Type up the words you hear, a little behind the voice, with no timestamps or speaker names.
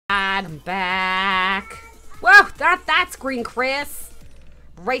I'm back. Whoa, that's green, Chris.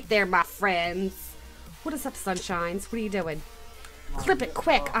 Right there, my friends. What is up, sunshines? What are you doing? Clip it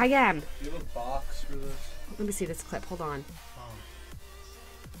quick. I am. Do you have a box for this? Let me see this clip. Hold on. Do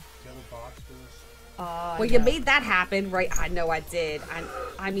you have a box for this? Well, you made that happen, right? I know I did.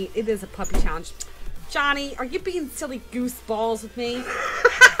 I mean, it is a puppy challenge. Johnny, are you being silly goose balls with me?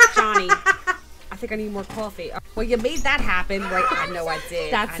 Johnny, I think I need more coffee. Well, you made that happen, right? I know I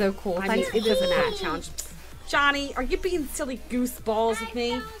did. That's so cool. I mean, it is an ad challenge. Johnny, are you being silly goose balls with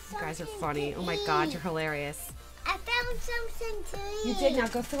me? You guys are funny. Oh my God, you're hilarious. I found something too. You did. Now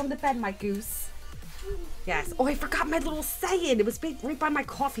go throw on the bed, my goose. Yes. Oh, I forgot my little saying. It was right by my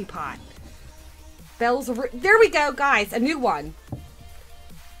coffee pot. Bells are... There we go, guys. A new one.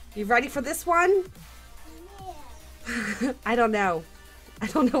 You ready for this one? Yeah. I don't know. I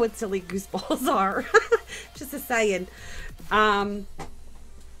don't know what silly goose balls are. Just a saying. I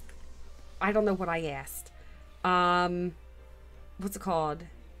don't know what I asked. What's it called?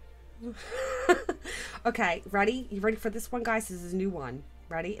 Okay, ready? You ready for this one, guys? This is a new one.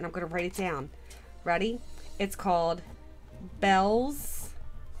 Ready? And I'm going to write it down. Ready? It's called Bells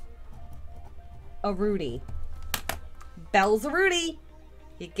a Rudy. Bells a Rudy.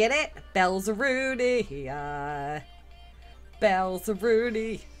 You get it? Bells a Rudy. Bells a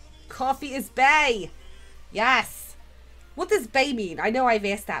Rudy. Coffee is bay. Yes. What does bay mean? I know I've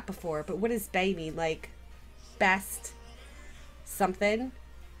asked that before, but what does bay mean? Like best something?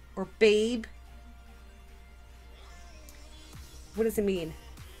 Or babe? What does it mean?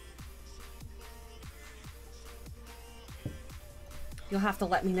 You'll have to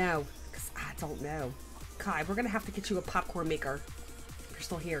let me know, because I don't know. Kai, we're going to have to get you a popcorn maker if you're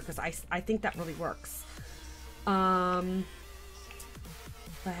still here, because I think that really works.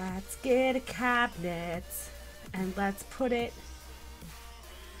 Let's get a cabinet, and let's put it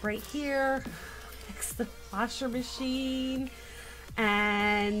right here next to the washer machine.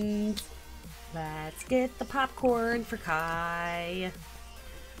 And let's get the popcorn for Kai.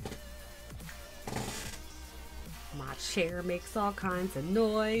 My chair makes all kinds of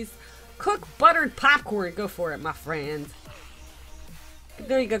noise. Cook buttered popcorn. Go for it, my friend.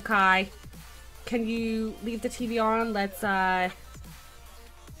 There you go, Kai. Can you leave the TV on? Let's,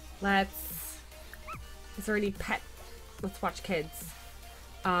 is there any pet? Let's watch kids.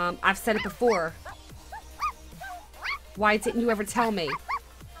 I've said it before. Why didn't you ever tell me?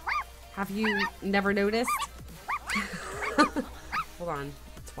 Have you never noticed? Hold on.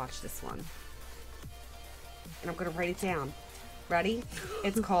 Let's watch this one. And I'm going to write it down. Ready?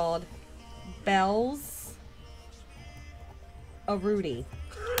 It's called Bells a Rudy.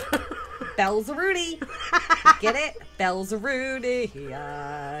 Bells a Rudy. Get it? Bells a Rudy.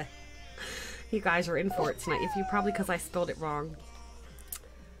 Yeah. You guys are in for it tonight. If you probably because I spelled it wrong.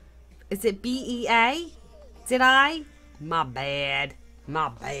 Is it B-E-A? Did I? My bad. My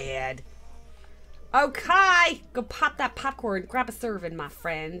bad. Okay. Go pop that popcorn. Grab a serving, my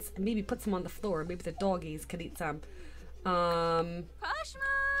friends. And maybe put some on the floor. Maybe the doggies could eat some.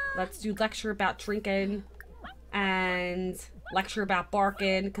 Let's do lecture about drinking. And lecture about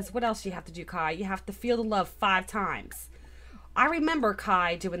barking. Because what else do you have to do, Kai? You have to feel the love 5 times. I remember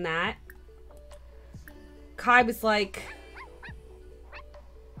Kai doing that. Kai was like...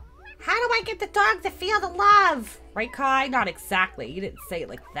 How do I get the dog to feel the love? Right, Kai? Not exactly. You didn't say it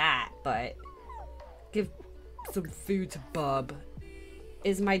like that, but... Give some food to Bub.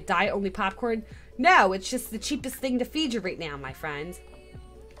 Is my diet only popcorn? No, it's just the cheapest thing to feed you right now, my friend.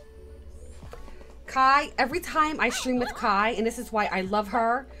 Kai, every time I stream with Kai, and this is why I love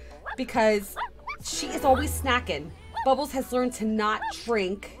her, because she is always snacking. Bubbles has learned to not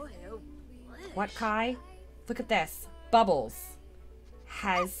drink. What, Kai? Look at this. Bubbles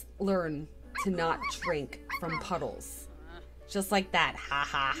has learned to not drink from puddles. Just like that. Ha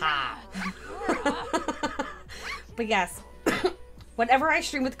ha ha. But yes, whenever I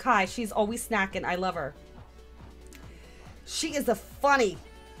stream with Kai, she's always snacking. I love her. She is a funny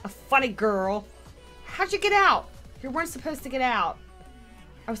girl. How'd you get out? You weren't supposed to get out.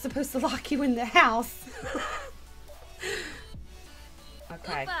 I was supposed to lock you in the house.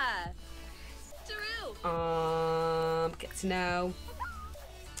 Okay. Get to know.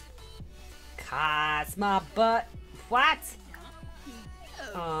 Cause my butt. What?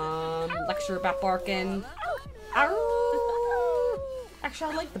 Lecture about barking. Ow.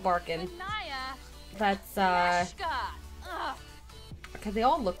 Actually, I like the barking. That's, okay, they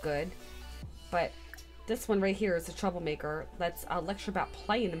all look good. But this one right here is a troublemaker. Let's lecture about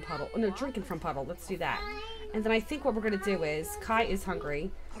playing in puddle. Oh, no, drinking from puddle. Let's do that. And then I think what we're going to do is, Kai is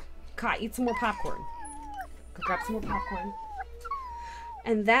hungry. Kai, eat some more popcorn. Go grab some more popcorn.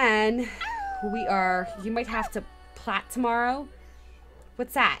 And then you might have to plait tomorrow.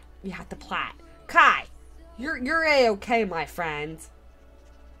 What's that? You have to plait. Kai, you're A-okay, my friend.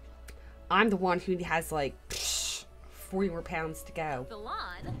 I'm the one who has like 40 more pounds to go.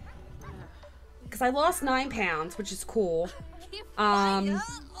 Because I lost 9 pounds, which is cool.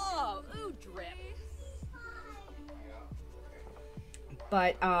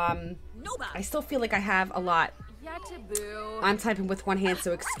 But I still feel like I have a lot. I'm typing with one hand,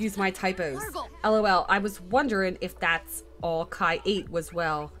 so excuse my typos. LOL. I was wondering if that's all Kai ate as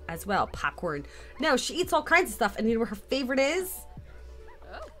well. Popcorn. No, she eats all kinds of stuff, and you know what her favorite is?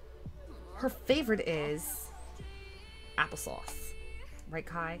 Her favorite is applesauce. Right,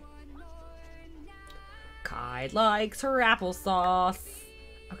 Kai? Kai likes her applesauce.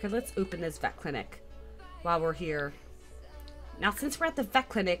 Okay, let's open this vet clinic while we're here. Now, since we're at the vet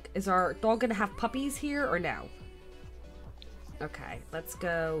clinic, is our dog gonna have puppies here or no? Okay, let's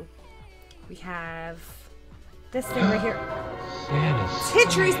go. We have this thing right here.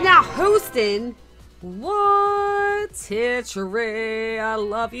 Titchery's now hosting. What? Titchery, I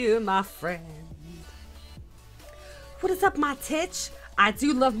love you, my friend. What is up, my Titch? I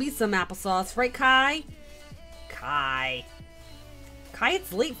do love me some applesauce, right, Kai? Kai,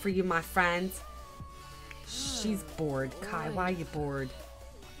 it's late for you, my friend. She's bored. Kai, why are you bored?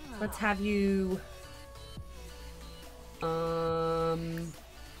 Let's have you... I'm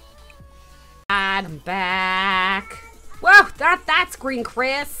back. Whoa, that's green,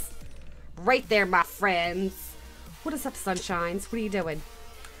 Chris. Right there, my friends. What is up, sunshines? What are you doing?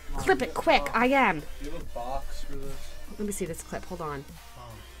 Clip it quick. I am. Do you have a box for this? Let me see this clip. Hold on. Do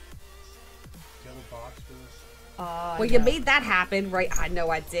you have a box for this? Well, you made that happen, right? I know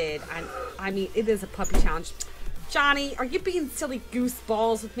I did. I mean, it is a puppy challenge. Johnny, are you being silly goose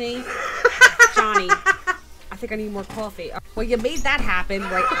balls with me? Johnny, I think I need more coffee. Well, you made that happen,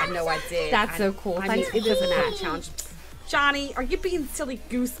 right? I know I did. That's so cool. I mean, it is an ad challenge. Johnny, are you being silly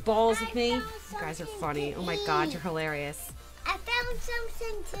goose balls with me? You guys are funny. Oh my God, you're hilarious. I found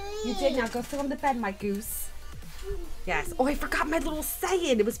something too. You did. Now go throw him to bed, my goose. Yes. Oh, I forgot my little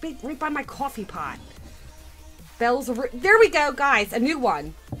saying. It was right by my coffee pot. Bells are... There we go, guys. A new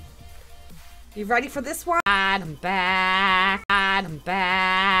one. You ready for this one? I'm back.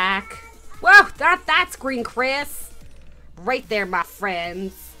 Whoa, that's green, Chris. Right there, my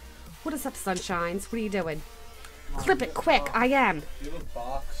friends. What is up, sunshines? What are you doing? Clip it quick. I am. Do you have a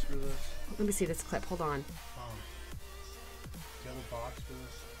box for this? Let me see this clip. Hold on. Do you have a box for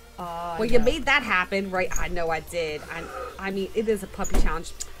this? Well, you made that happen, right? I know I did. I mean, it is a puppy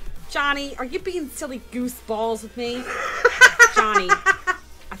challenge. Johnny, are you being silly goose balls with me? Johnny,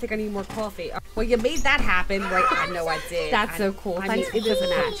 I think I need more coffee. Well, you made that happen, right? I know I did. That's so cool. I mean, it is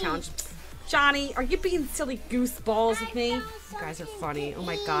an ad challenge. Johnny, are you being silly goose balls with me? You guys are funny. Oh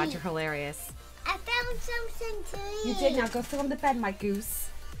my God, you're hilarious. I found something too. You did. Now go throw him to bed, my goose.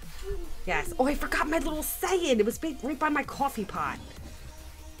 Yes. Oh, I forgot my little saying. It was right by my coffee pot.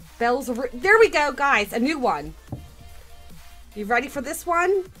 Bells are... There we go, guys. A new one. You ready for this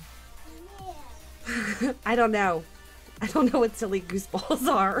one? Yeah. I don't know. I don't know what silly gooseballs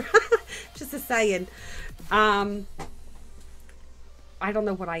are. Just a saying. I don't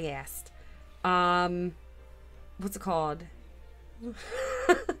know what I asked. What's it called?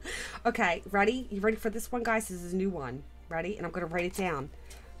 Okay, ready? You ready for this one, guys? This is a new one. Ready? And I'm going to write it down.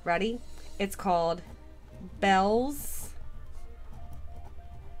 Ready? It's called Bells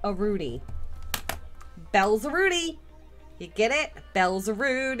a Rooney. Bells a Rooney. You get it? Bells a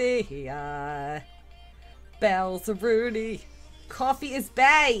Rooney. Bells a Rooney. Coffee is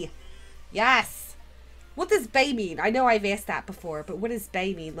bay. Yes. What does bay mean? I know I've asked that before, but what does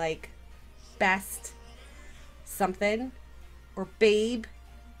bay mean? Like best something? Or babe?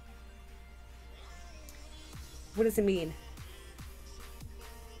 What does it mean?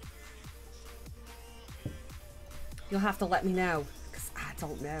 You'll have to let me know, because I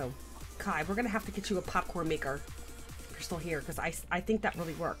don't know. Kai, we're going to have to get you a popcorn maker if you're still here, because I think that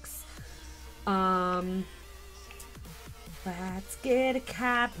really works. Let's get a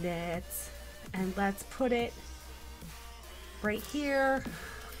cabinet, and let's put it right here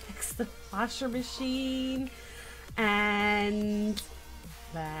next to the washer machine. And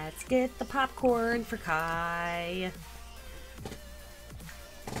let's get the popcorn for Kai.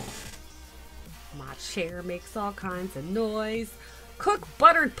 My chair makes all kinds of noise. Cook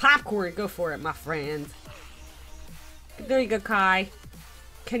buttered popcorn. Go for it, my friend. There you go, Kai.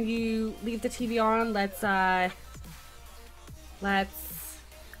 Can you leave the TV on? Let's,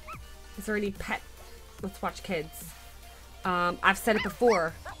 is there any pet? Let's watch kids. I've said it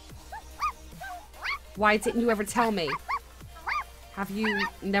before. Why didn't you ever tell me? Have you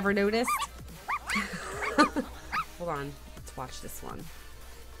never noticed? Hold on. Let's watch this one.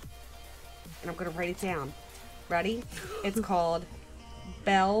 And I'm going to write it down. Ready? It's called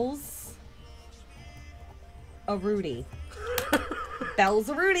Bells a Rudy. Bells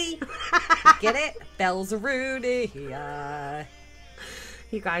a Rudy. Get it? Bells a Rudy. Yeah.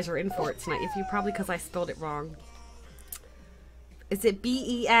 You guys are in for it tonight. If you probably because I spelled it wrong. Is it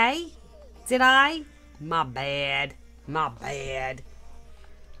B-E-A? Did I? My bad. My bad.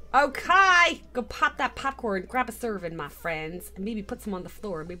 Okay. Go pop that popcorn. Grab a serving, my friends. And maybe put some on the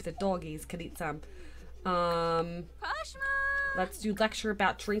floor. Maybe the doggies could eat some. Let's do lecture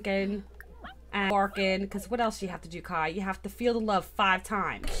about drinking and barking. Because what else do you have to do, Kai? You have to feel the love 5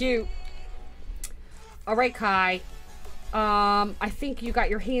 times. Cute. Alright, Kai. I think you got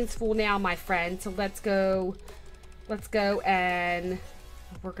your hands full now, my friend. So let's go. Let's go and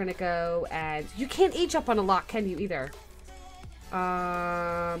we're gonna go and you can't age up on a lot, can you either?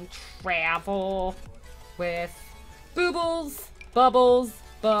 Travel with boobles, bubbles,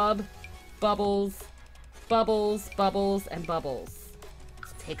 bubbles, bubbles, and bubbles.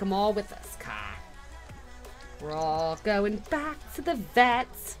 Let's take them all with us, Kai. We're all going back to the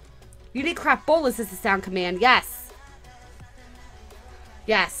vets. You need crapolas as the sound command. Yes.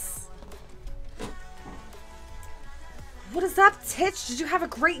 Yes. What is up, Titch? Did you have a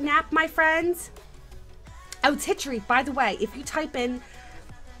great nap, my friend? Oh, Titchery, by the way, if you type in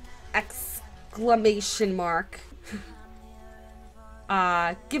exclamation mark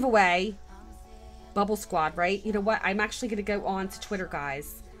giveaway Bubble Squad, right? You know what? I'm actually going to go on to Twitter,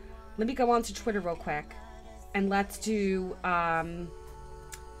 guys. Let me go on to Twitter real quick. And let's do 10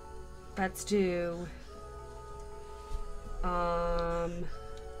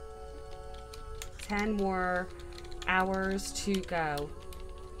 more hours to go.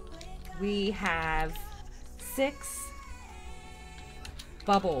 We have 6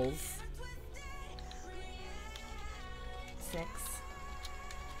 bubbles. 6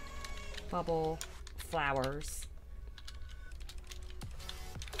 bubble flowers.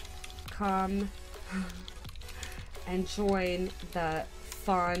 Come and join the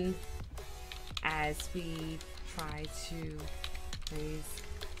fun as we try to raise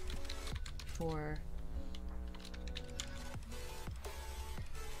for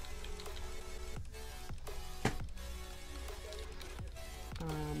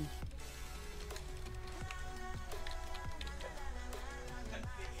hold on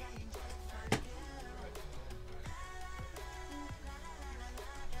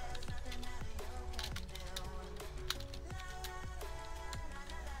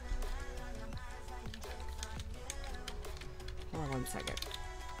 1 second.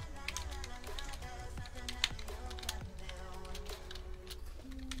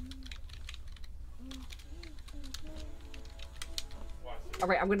 All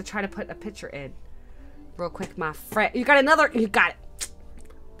right, I'm gonna try to put a picture in real quick, my friend. You got another. You got it.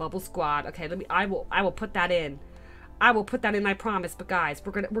 Bubble Squad. Okay, let me. I will put that in. I will put that in. I promise. But guys,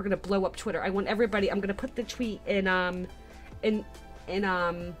 we're gonna blow up Twitter. I want everybody. I'm gonna put the tweet in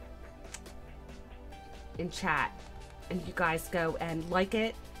chat, and you guys go and like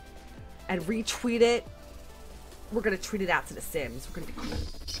it and retweet it. We're gonna tweet it out to the Sims. We're gonna be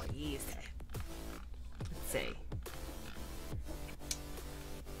crazy. Let's see.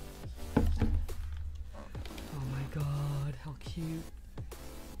 Oh my god, how cute.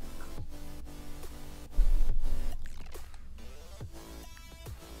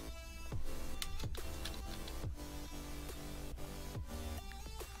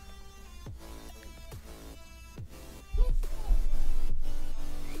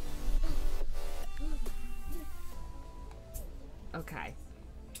 Okay,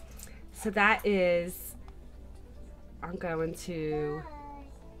 so that is, I'm going to,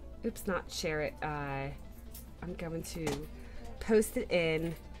 oops, not share it, I'm going to post it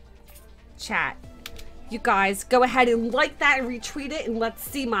in chat. You guys go ahead and like that and retweet it, and let's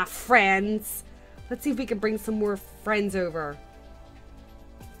see, my friends. Let's see if we can bring some more friends over.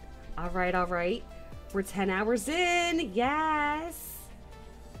 All right. We're 10 hours in. Yes.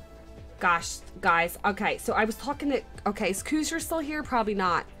 Gosh, guys. Okay, so I was talking to... Okay, is Koozer still here? Probably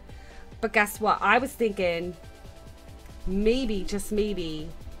not. But guess what? I was thinking maybe, just maybe,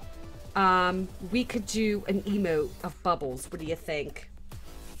 we could do an emote of bubbles. What do you think?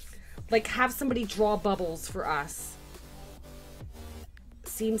 Like, have somebody draw bubbles for us.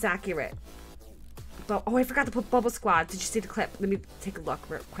 Seems accurate. But, oh, I forgot to put Bubble Squad. Did you see the clip? Let me take a look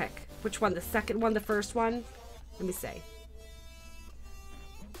real quick. Which one? The second one? The first one? Let me see.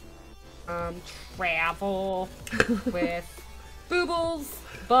 Travel with boobles,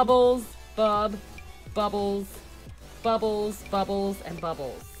 bubbles, bubbles, Bubbles, Bubbles, and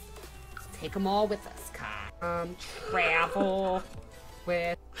Bubbles. Take them all with us, Kai. Travel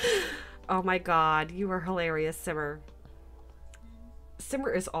with... Oh my god, you are hilarious, Simmer.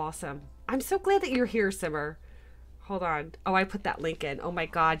 Simmer is awesome. I'm so glad that you're here, Simmer. Hold on. Oh, I put that link in. Oh my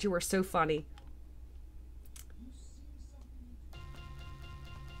god, you are so funny.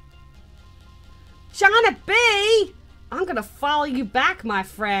 Johnny B! I'm gonna follow you back, my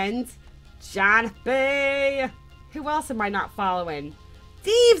friend. Johnny B! Who else am I not following?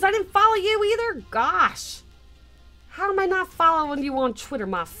 Thieves, I didn't follow you either? Gosh. How am I not following you on Twitter,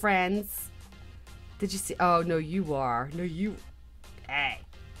 my friends? Did you see? Oh, no, you are. No, you... Hey.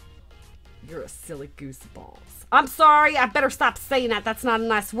 You're a silly gooseballs. I'm sorry. I better stop saying that. That's not a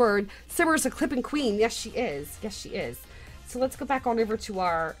nice word. Simmer's a clipping queen. Yes, she is. Yes, she is. So let's go back on over to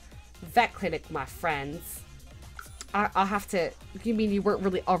our vet clinic, my friends. I'll have to... You mean you weren't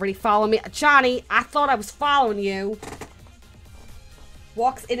really already following me? Johnny, I thought I was following you.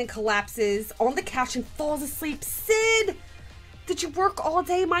 Walks in and collapses on the couch and falls asleep. Sid! Did you work all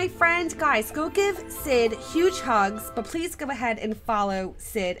day, my friend? Guys, go give Sid huge hugs, but please go ahead and follow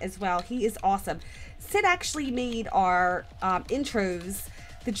Sid as well. He is awesome. Sid actually made our intros,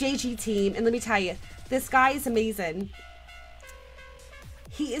 the JG team, and let me tell you, this guy is amazing.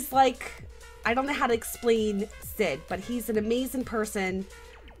 He is like, I don't know how to explain Sid, but he's an amazing person.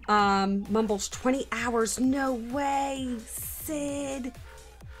 Mumbles 20 hours. No way, Sid.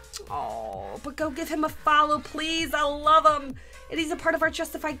 Oh, but go give him a follow, please. I love him. And he's a part of our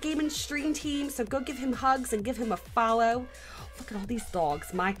Justified Gaming stream team, so go give him hugs and give him a follow. Look at all these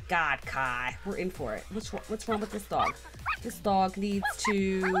dogs. My God, Kai. We're in for it. What's wrong with this dog? This dog needs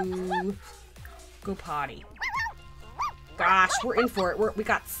to go potty. Gosh, we're in for it. We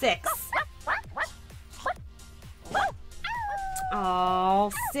got 6.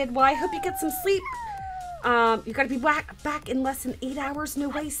 Oh, Sid, well, I hope you get some sleep. You gotta be back in less than 8 hours. No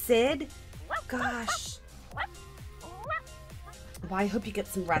way, Sid. Gosh. Well, I hope you get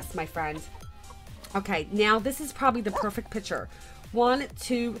some rest, my friend. Okay, now this is probably the perfect picture. 1,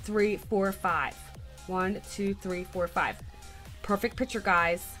 2, 3, 4, 5. 1, 2, 3, 4, 5. Perfect picture,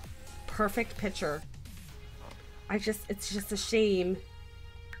 guys. Perfect picture. It's just a shame.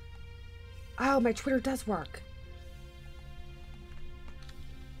 Oh, my Twitter does work.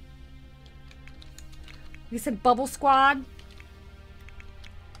 You said Bubble Squad?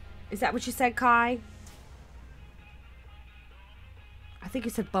 Is that what you said, Kai? I think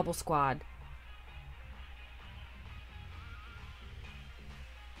you said Bubble Squad.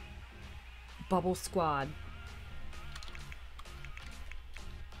 Bubble Squad.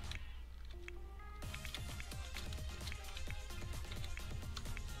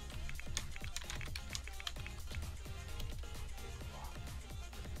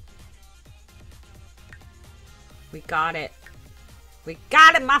 We got it. We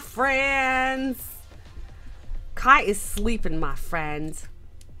got it, my friends. Kai is sleeping, my friend.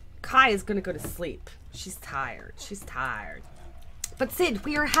 Kai is gonna go to sleep. She's tired. She's tired. But Sid,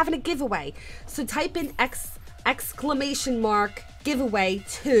 we are having a giveaway. So type in exclamation mark giveaway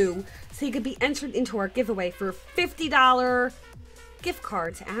 2 so you could be entered into our giveaway for a $50 gift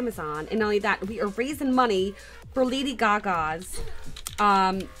card to Amazon. And not only that, we are raising money for Lady Gaga's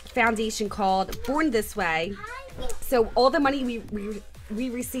foundation called Born This Way. So all the money we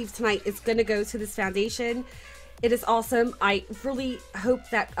receive tonight is going to go to this foundation. It is awesome. I really hope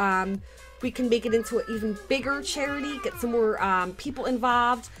that we can make it into an even bigger charity, get some more people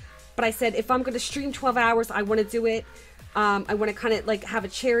involved. But I said if I'm going to stream 12 hours, I want to do it. I want to kind of like have a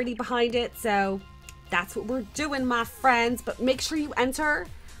charity behind it. So that's what we're doing, my friends. But make sure you enter.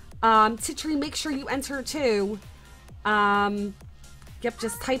 Titri, make sure you enter too. Yep,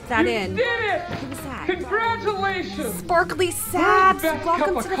 just type that in. You did it! Who was that? Congratulations! Sparkly Sabs, Best welcome cup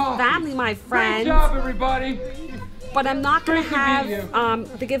to of the coffee. family, my friend. Great job, everybody. But I'm not going to Great to meet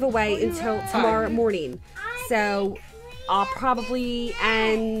have the giveaway until tomorrow morning. So I'll probably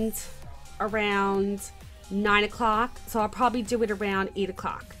end around 9 o'clock. So I'll probably do it around 8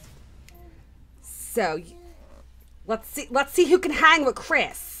 o'clock. So let's see who can hang with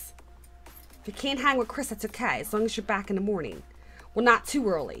Chris. If you can't hang with Chris, that's okay. As long as you're back in the morning. Well, not too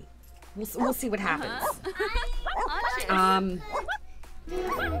early. We'll see what happens.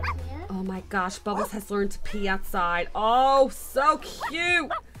 Oh my gosh, Bubbles has learned to pee outside. Oh, so cute.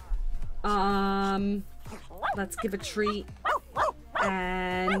 Let's give a treat.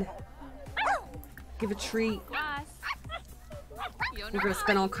 And give a treat. We're gonna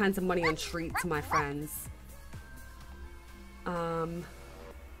spend all kinds of money on treats, my friends.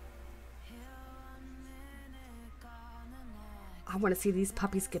 I want to see these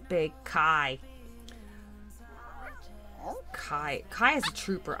puppies get big. Kai. Kai. Kai is a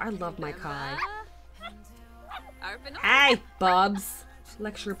trooper. I love my Kai. Hey, Bubs.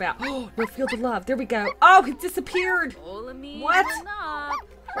 Lecture about. Oh, no, feel the love. There we go. Oh, it disappeared. What?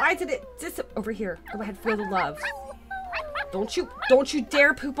 Why did it over here? Go ahead, feel the love. Don't you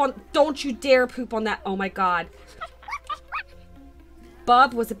dare poop on that. Oh my God.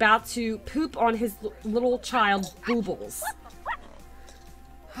 Bub was about to poop on his little child, Boobles.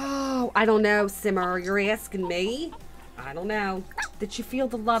 Oh, I don't know, Simmer. You're asking me? I don't know. Did you feel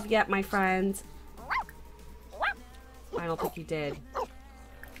the love yet, my friend? I don't think you did.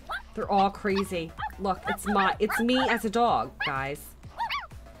 They're all crazy. Look, it's me as a dog, guys.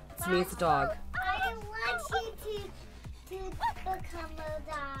 It's me as a dog. I want you to become a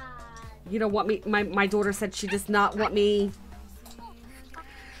dog. You don't want me. My daughter said she does not want me.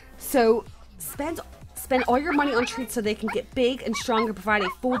 So spend all your money on treats so they can get big and strong and provide a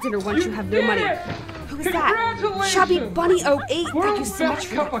full dinner once you have no money. Who is that? Chubby Bunny 08. Thank you so much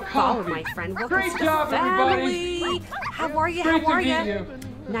for that follow, my friend. Welcome to the family. How are you? How are you?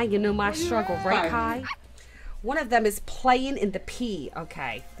 Now you know my struggle, right, Kai? One of them is playing in the pee.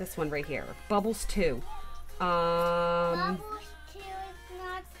 Okay, this one right here. Bubbles 2. Bubbles 2 is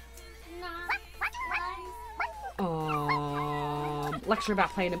not Lecture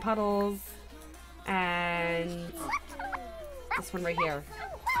about playing in puddles. And this one right here.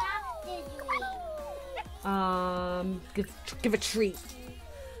 Give a treat.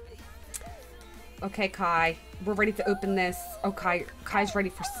 Okay, Kai. We're ready to open this. Oh, Kai's ready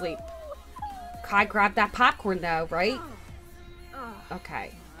for sleep. Kai grabbed that popcorn though, right?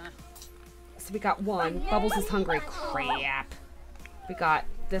 Okay. So we got one. Bubbles is hungry. Crap. We got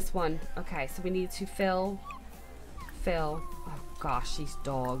this one. Okay, so we need to fill. Oh gosh, these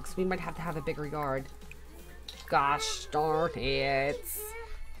dogs. We might have to have a bigger yard. Gosh darn it.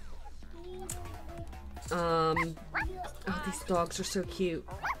 Oh, these dogs are so cute.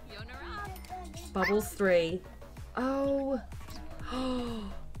 Bubbles 3. Oh.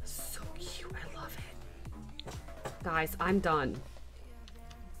 So cute. I love it. Guys, I'm done.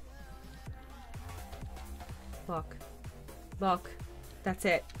 Look. Look. That's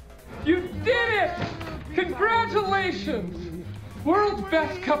it. You did it! Congratulations! World's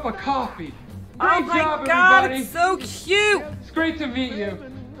best cup of coffee. Great job, God, everybody. it's so cute. It's great to meet you.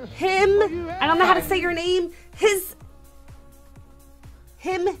 Him. I don't know how to say your name.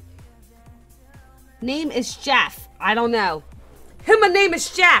 Him name is Jeff. I don't know. My name is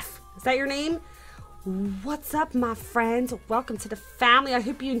Jeff. Is that your name? What's up, my friends? Welcome to the family. I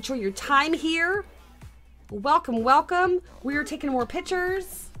hope you enjoy your time here. Welcome, welcome. We are taking more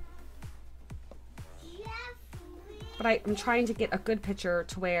pictures. But I'm trying to get a good picture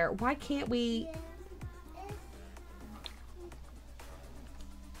to where, why can't we?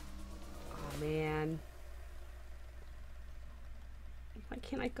 Oh, man. Why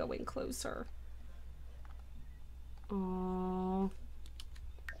can't I go in closer? Oh,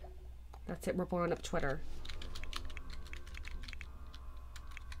 that's it. We're blowing up Twitter.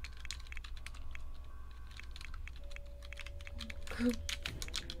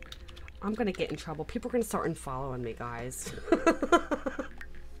 I'm gonna get in trouble. People are gonna start unfollowing me, guys.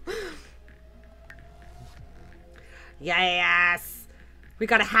 Yes! We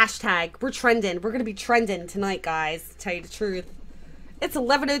got a hashtag. We're trending. We're gonna be trending tonight, guys. To tell you the truth. It's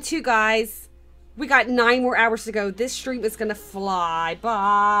 11:02, guys. We got 9 more hours to go. This stream is gonna fly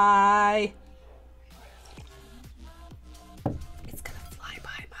by. It's gonna fly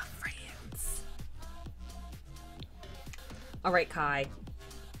by, my friends. Alright, Kai.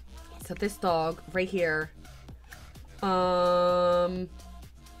 So this dog right here.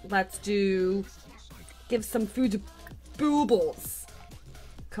 Let's give some food to Boobles.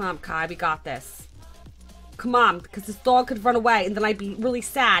 Come on, Kai, we got this. Come on, because this dog could run away and then I'd be really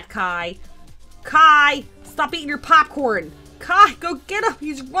sad, Kai. Kai, stop eating your popcorn. Kai, go get him.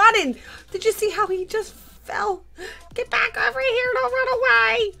 He's running. Did you see how he just fell? Get back over here. Don't run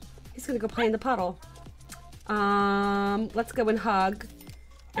away. He's going to go play in the puddle. Let's go and hug.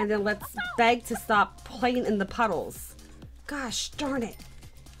 And then let's beg to stop playing in the puddles. Gosh, darn it.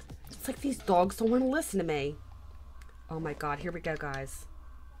 It's like these dogs don't want to listen to me. Oh my God, here we go, guys.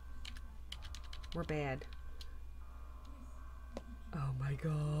 We're bad. Oh my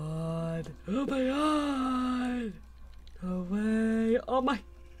God. Oh my God. No way. Oh my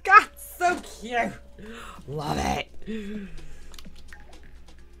God, so cute. Love it.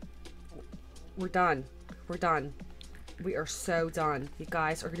 We're done. We're done. We are so done. You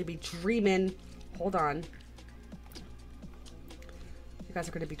guys are going to be dreaming. Hold on. You guys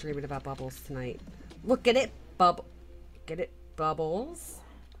are going to be dreaming about Bubbles tonight. Look at it. Get it? Bubbles.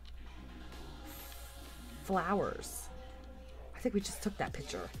 Flowers. think we just took that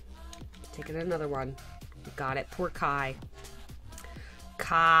picture. Taking another one. We got it. Poor Kai.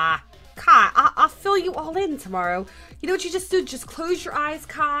 Kai, I'll fill you all in tomorrow. You know what you just do? Just close your eyes,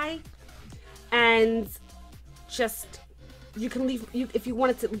 Kai, and just you can leave. If you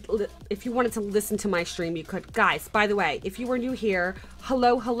wanted to listen to my stream, you could. Guys, by the way, if you are new here,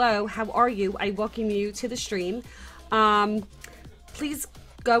 hello, how are you? I welcome you to the stream. Please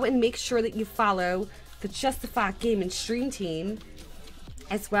go and make sure that you follow the Justified Gaming stream team,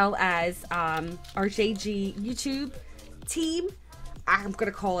 as well as our JG YouTube team. I'm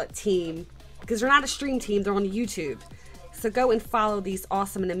gonna call it team because they're not a stream team, they're on YouTube. So go and follow these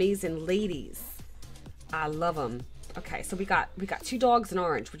awesome and amazing ladies. I love them. Okay, so we got 2 dogs in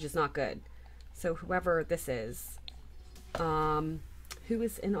orange, which is not good. So whoever this is, who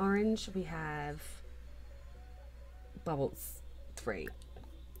is in orange? We have Bubbles 3.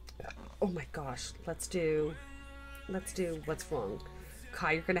 Oh my gosh, let's do what's wrong.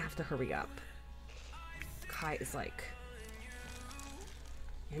 Kai, you're gonna have to hurry up. Kai is like,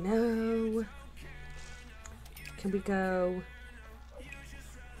 you know, can we go,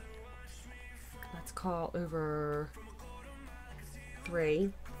 let's call over 3.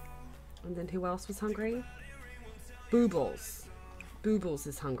 And then who else was hungry? Boobles. Boobles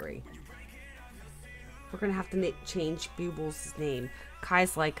is hungry. We're gonna have to change Boobles' name.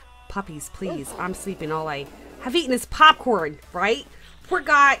 Kai's like, puppies, please. I'm sleeping all I have eaten his popcorn, right? Poor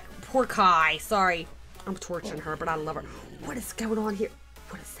poor Kai. Sorry, I'm torturing her, but I love her. What is going on here?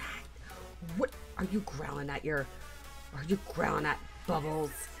 What is that? What are you growling at are you growling at,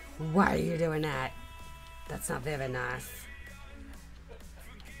 Bubbles? Why are you doing that? That's not very nice.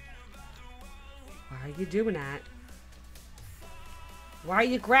 Why are you doing that? Why are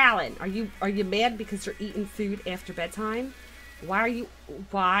you growling? Are you mad because you're eating food after bedtime? Why?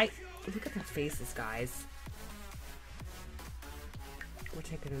 Look at their faces, guys. We're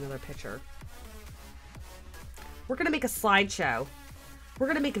taking another picture. We're gonna make a slideshow. We're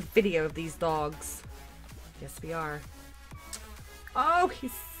gonna make a video of these dogs. Yes, we are. Oh,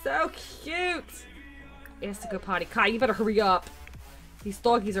 he's so cute. He has to go potty. Kai, you better hurry up. These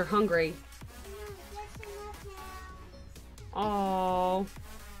doggies are hungry. Oh,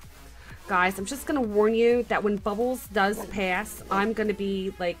 guys, I'm just gonna warn you that when Bubbles does pass, I'm gonna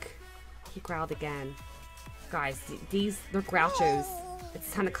be like, he growled again. Guys, they're grouchos.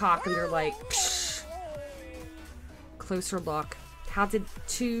 It's 10 o'clock and they're like, psh. Closer look. How did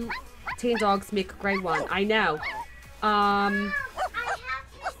 2 tame dogs make a gray one? I know. I have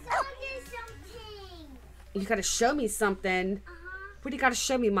to show you something. You gotta show me something. What do you gotta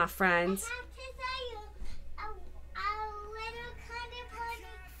show me, my friend?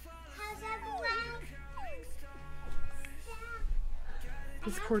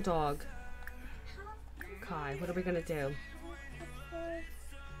 This poor dog. Kai, what are we gonna do?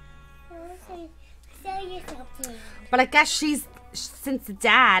 But I guess since the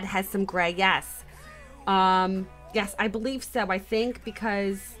dad has some gray, yes. Yes, I believe so, I think,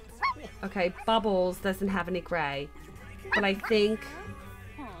 because, okay, Bubbles doesn't have any gray. But I think,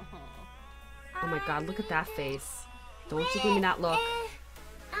 oh my god, look at that face. Don't you give me that look.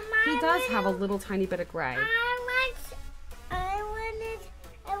 He does have a little tiny bit of gray. I wanted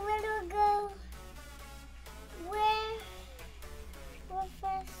a little girl. Where was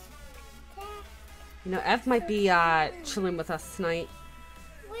that? You know, Ev might be chilling with us tonight.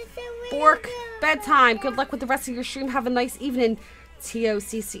 Bork, bedtime. Good luck with the rest of your stream. Have a nice evening.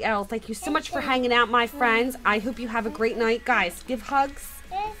 TOCCL. Thank you so much for hanging out, my friends. I hope you have a great night. Guys, give hugs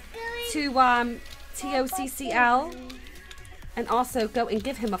to TOCCL. And also go and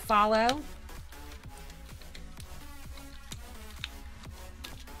give him a follow.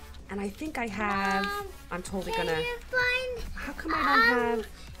 And I think I have, I'm totally gonna, how come I don't have,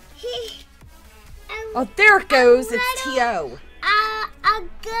 oh, there it goes, it's T.O.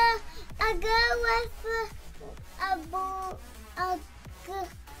 A girl with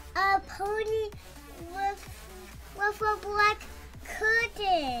a pony with a black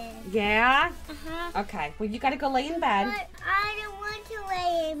curtain. Yeah? Okay, well you gotta go lay in bed. But I don't want to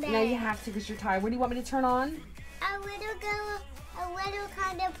lay in bed. No, you have to because you're tired. What do you want me to turn on? A little girl, a little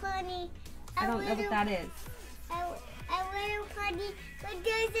kind of pony. I don't know what that is. A little pony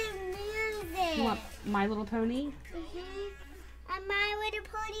with music. You want My Little Pony? And My Little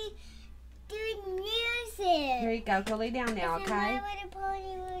Pony doing music. There you go. Go lay down now, okay? My Little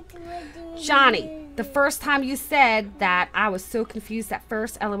Pony doing Johnny, music. the first time you said that, I was so confused at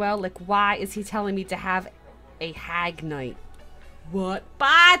first. LOL. Like, why is he telling me to have a hag night? What?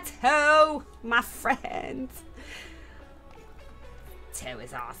 Bato, my friend. Toe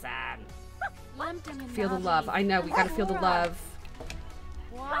is awesome. Feel the love. I know, we gotta feel the love.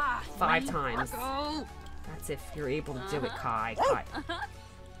 5 times. That's if you're able to do it, Kai. Kai.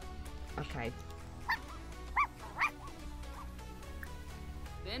 Okay.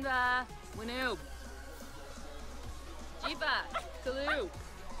 Binba, Winoo. Jeepa, Kalu.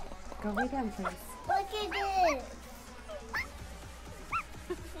 Go lay down, please. Look at this.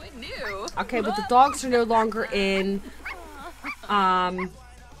 Winoo. Okay, but the dogs are no longer in. Oh,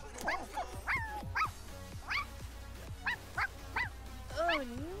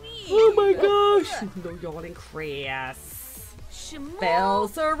 neat. Oh my gosh! No yawning, Chris.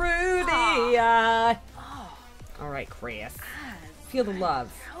 Bells are Rudy. All right, Chris. Feel the love.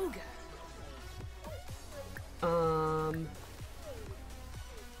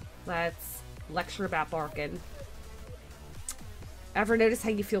 Let's lecture about barking. Ever notice how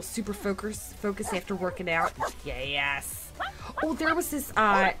you feel super focused after working out? Yes. Oh, there was this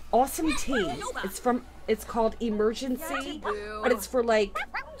awesome tea. It's called Emergency, but it's for like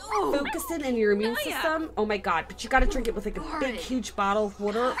focusing in your immune system. Oh my god! But you got to drink it with like a big, huge bottle of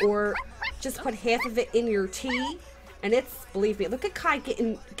water, or just put half of it in your tea. And it's, believe me, look at Kai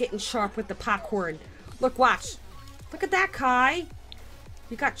getting sharp with the popcorn. Look, watch. Look at that, Kai.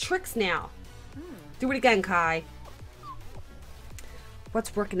 You got tricks now. Do it again, Kai.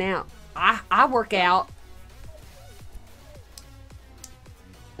 What's working out? I work out.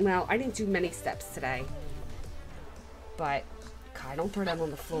 Well, I didn't do many steps today. But, Kai, don't throw them on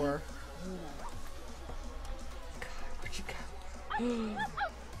the floor. Kai, where'd you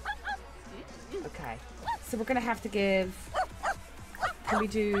go? Okay. So we're gonna have to give. Can we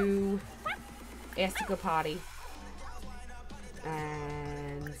do ask to go potty?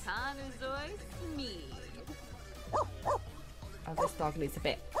 And oh, this dog needs a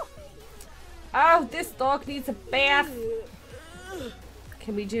bath. Oh, this dog needs a bath.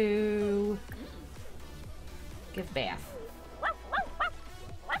 Can we do give bath?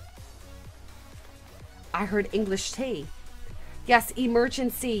 I heard English tea. Yes,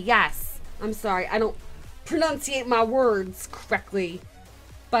 emergency. Yes. I'm sorry, I don't pronunciate my words correctly,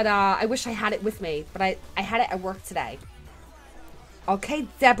 but I wish I had it with me, but I had it at work today. Okay,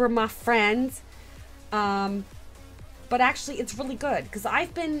 Deborah, my friend. But actually it's really good because I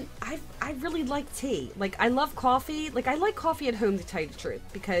really like tea. Like, I love coffee. Like, I like coffee at home, to tell you the truth,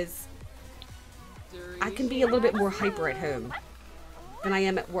 because I can be a little bit more hyper at home than I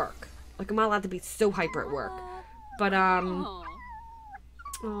am at work. Like, I'm not allowed to be so hyper at work. But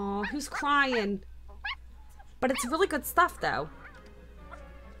oh, who's crying? But it's really good stuff, though.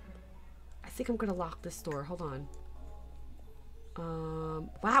 I think I'm gonna lock this door. Hold on.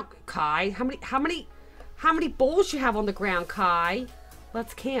 Wow, Kai, how many bowls you have on the ground, Kai?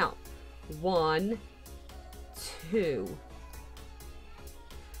 Let's count. 1, 2.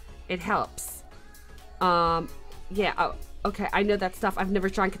 It helps. Yeah. Oh, okay. I know that stuff. I've never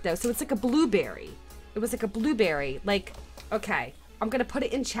drunk it though. So it's like a blueberry. It was like a blueberry. Like, okay. I'm gonna put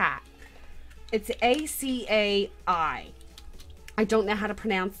it in chat. It's ACAI. I don't know how to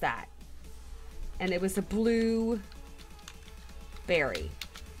pronounce that. And it was a blue berry.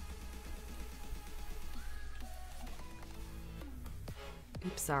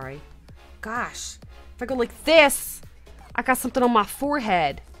 Oops, sorry. Gosh, if I go like this, I got something on my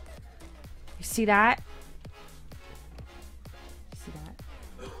forehead. You see that? You see that?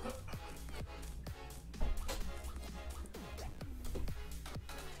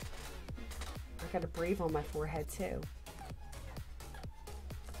 I got a brave on my forehead too.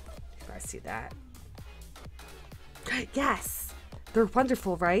 You guys see that? Yes, they're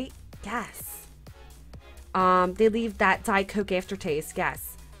wonderful, right? Yes. They leave that Diet Coke aftertaste.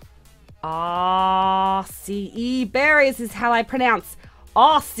 Yes. Aussie berries is how I pronounce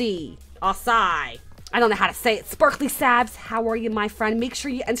Aussie. Aussie. I don't know how to say it. Sparkly Sabs, how are you, my friend? Make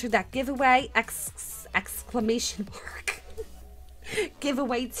sure you enter that giveaway. Exclamation mark.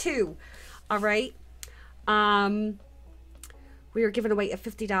 Giveaway 2. All right. We are giving away a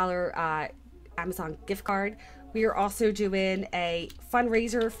 $50 Amazon gift card. We are also doing a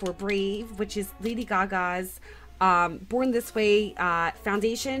fundraiser for Brave, which is Lady Gaga's Born This Way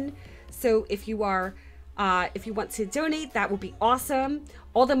foundation. So if you want to donate, that would be awesome.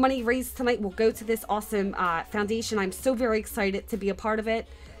 All the money raised tonight will go to this awesome foundation. I'm so very excited to be a part of it.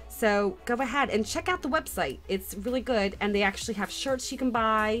 So go ahead and check out the website. It's really good, and they actually have shirts you can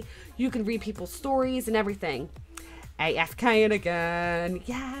buy. You can read people's stories and everything. AFKing again.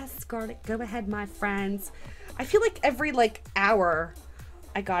 Yes, Scarlett, go ahead, my friends. I feel like every hour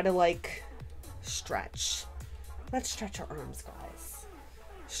I gotta stretch. Let's stretch our arms, guys.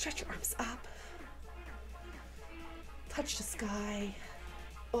 Stretch your arms up. Touch the sky.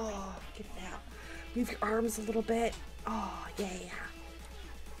 Oh, get it out. Move your arms a little bit. Oh, yeah.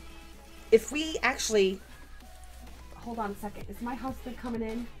 if we actually, hold on a second. Is my husband coming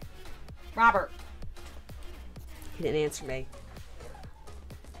in? Robert. He didn't answer me.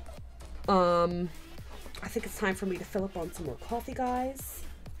 I think it's time for me to fill up on some more coffee, guys.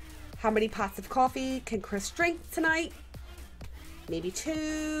 How many pots of coffee can Chris drink tonight? Maybe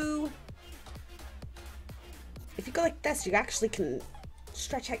 2. If you go like this, you actually can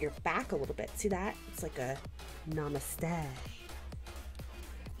stretch out your back a little bit. See that? It's like a namaste.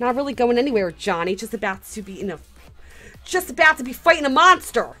 Not really going anywhere, Johnny. Just about to be fighting a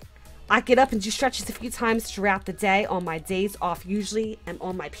monster. I get up and do stretches a few times throughout the day on my days off. Usually I'm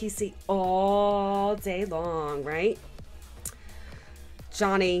on my PC all day long, right?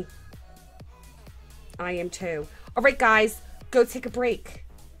 Johnny, I am too. All right, guys, go take a break.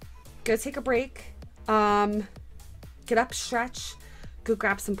 Go take a break. Get up, stretch. Go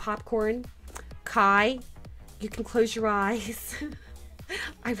grab some popcorn. Kai, you can close your eyes.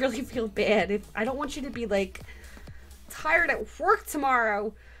 I really feel bad. I don't want you to be like tired at work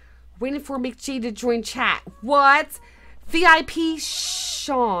tomorrow. Waiting for McG to join chat. What? VIP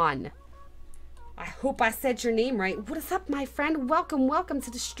Sean. I hope I said your name right. What is up, my friend? Welcome, welcome to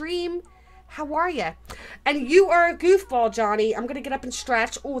the stream. How are you? And you are a goofball, Johnny. I'm going to get up and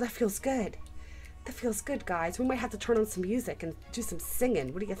stretch. Oh, that feels good. That feels good, guys. We might have to turn on some music and do some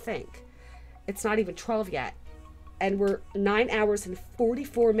singing. What do you think? It's not even 12 yet. And we're 9 hours and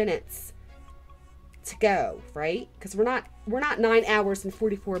 44 minutes to go, right? Because we're not 9 hours and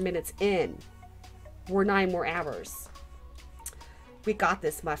 44 minutes in. We're 9 more hours. We got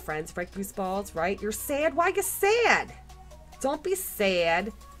this, my friends, right, Gooseballs, right? You're sad? Why you sad? Don't be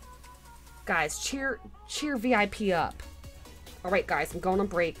sad. Guys, cheer VIP up. All right, guys, I'm going on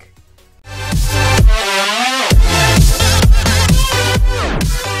break.